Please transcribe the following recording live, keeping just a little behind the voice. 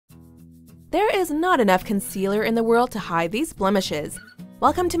There is not enough concealer in the world to hide these blemishes.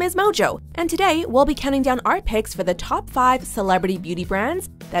 Welcome to MsMojo, and today we'll be counting down our picks for the top 5 celebrity beauty brands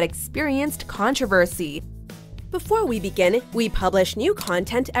that experienced controversy. Before we begin, we publish new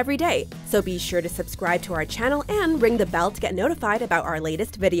content every day, so be sure to subscribe to our channel and ring the bell to get notified about our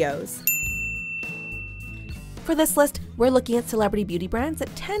latest videos. For this list, we're looking at celebrity beauty brands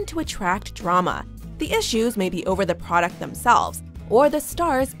that tend to attract drama. The issues may be over the product themselves, or the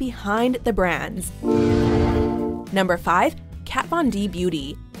stars behind the brands. Number 5. Kat Von D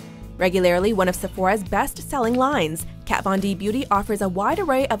Beauty. Regularly one of Sephora's best-selling lines, Kat Von D Beauty offers a wide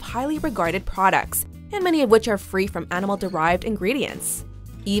array of highly regarded products, and many of which are free from animal-derived ingredients.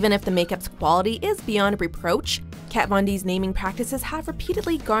 Even if the makeup's quality is beyond reproach, Kat Von D's naming practices have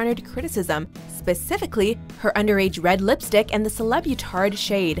repeatedly garnered criticism, specifically her underage red lipstick and the celebutard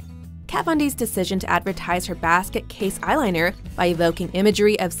shade. Kat Von D's decision to advertise her basket case eyeliner by evoking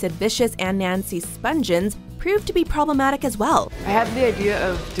imagery of Sid Vicious and Nancy Spungen proved to be problematic as well. I had the idea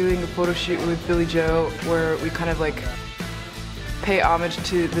of doing a photo shoot with Billy Joe where we kind of like pay homage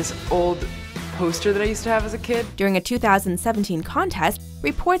to this old poster that I used to have as a kid. During a 2017 contest,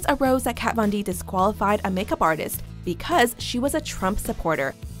 reports arose that Kat Von D disqualified a makeup artist because she was a Trump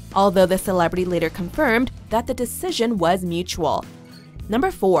supporter, although the celebrity later confirmed that the decision was mutual.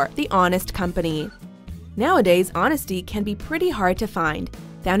 Number 4. The Honest Company. Nowadays, honesty can be pretty hard to find.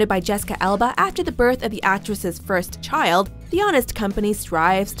 Founded by Jessica Alba after the birth of the actress's first child, The Honest Company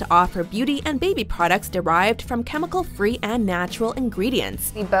strives to offer beauty and baby products derived from chemical-free and natural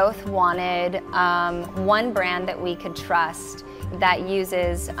ingredients. We both wanted one brand that we could trust that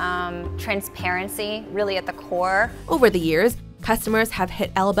uses transparency really at the core. Over the years, customers have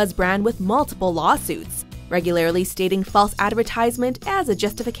hit Alba's brand with multiple lawsuits, regularly stating false advertisement as a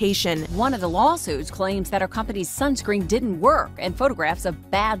justification. One of the lawsuits claims that our company's sunscreen didn't work, and photographs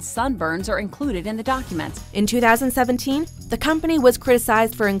of bad sunburns are included in the documents. In 2017, the company was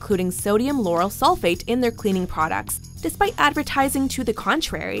criticized for including sodium lauryl sulfate in their cleaning products, despite advertising to the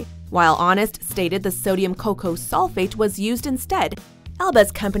contrary. While Honest stated the sodium cocoa sulfate was used instead,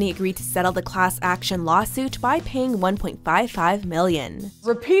 Alba's company agreed to settle the class action lawsuit by paying $1.55 million.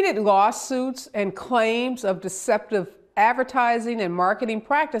 Repeated lawsuits and claims of deceptive advertising and marketing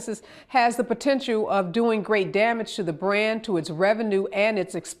practices has the potential of doing great damage to the brand, to its revenue, and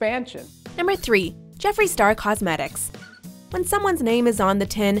its expansion. Number 3. Jeffree Star Cosmetics. When someone's name is on the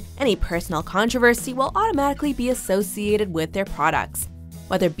tin, any personal controversy will automatically be associated with their products.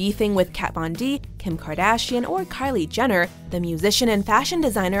 Whether beefing with Kat Von D, Kim Kardashian, or Kylie Jenner, the musician and fashion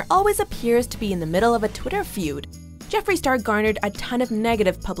designer always appears to be in the middle of a Twitter feud. Jeffree Star garnered a ton of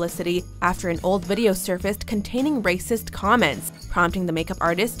negative publicity after an old video surfaced containing racist comments, prompting the makeup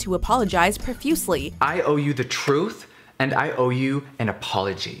artist to apologize profusely. I owe you the truth, and I owe you an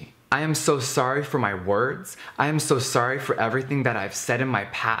apology. I am so sorry for my words. I am so sorry for everything that I've said in my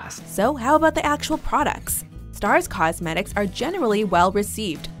past. So how about the actual products? Star's cosmetics are generally well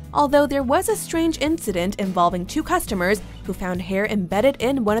received, although there was a strange incident involving 2 customers who found hair embedded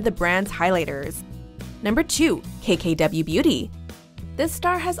in one of the brand's highlighters. Number 2. KKW Beauty. This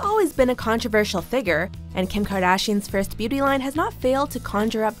star has always been a controversial figure, and Kim Kardashian's first beauty line has not failed to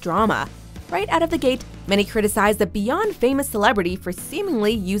conjure up drama. Right out of the gate, many criticized the beyond famous celebrity for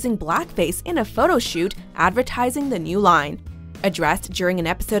seemingly using blackface in a photo shoot advertising the new line. Addressed during an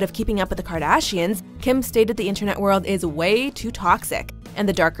episode of Keeping Up with the Kardashians, Kim stated the internet world is way too toxic, and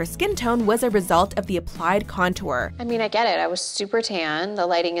the darker skin tone was a result of the applied contour. I mean, I get it. I was super tan. The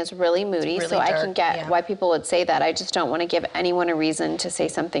lighting is really moody, so I can get why people would say that. I just don't want to give anyone a reason to say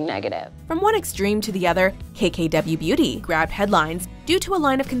something negative. From one extreme to the other, KKW Beauty grabbed headlines due to a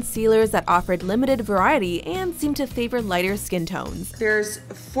line of concealers that offered limited variety and seemed to favor lighter skin tones. There's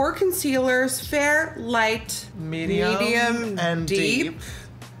 4 concealers: fair, light, medium, and deep.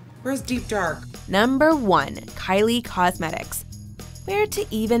 Where's deep dark? Number 1. Kylie Cosmetics. Where to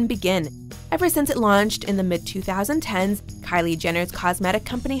even begin? Ever since it launched in the mid-2010s, Kylie Jenner's cosmetic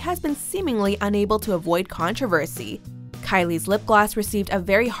company has been seemingly unable to avoid controversy. Kylie's lip gloss received a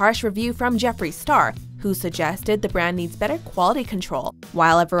very harsh review from Jeffree Star, who suggested the brand needs better quality control,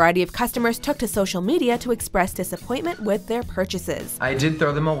 while a variety of customers took to social media to express disappointment with their purchases. I did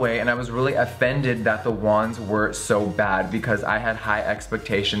throw them away, and I was really offended that the wands were so bad because I had high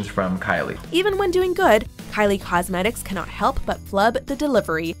expectations from Kylie. Even when doing good, Kylie Cosmetics cannot help but flub the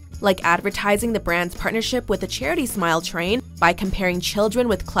delivery, like advertising the brand's partnership with the charity Smile Train by comparing children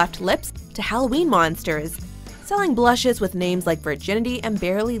with cleft lips to Halloween monsters. Selling blushes with names like Virginity and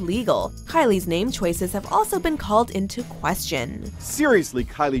Barely Legal, Kylie's name choices have also been called into question. Seriously,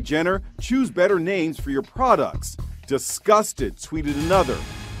 Kylie Jenner, choose better names for your products. Disgusted, tweeted another.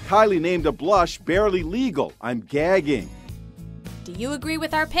 Kylie named a blush barely legal. I'm gagging. Do you agree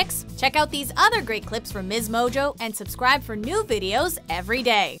with our picks? Check out these other great clips from MsMojo and subscribe for new videos every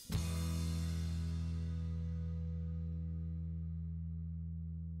day.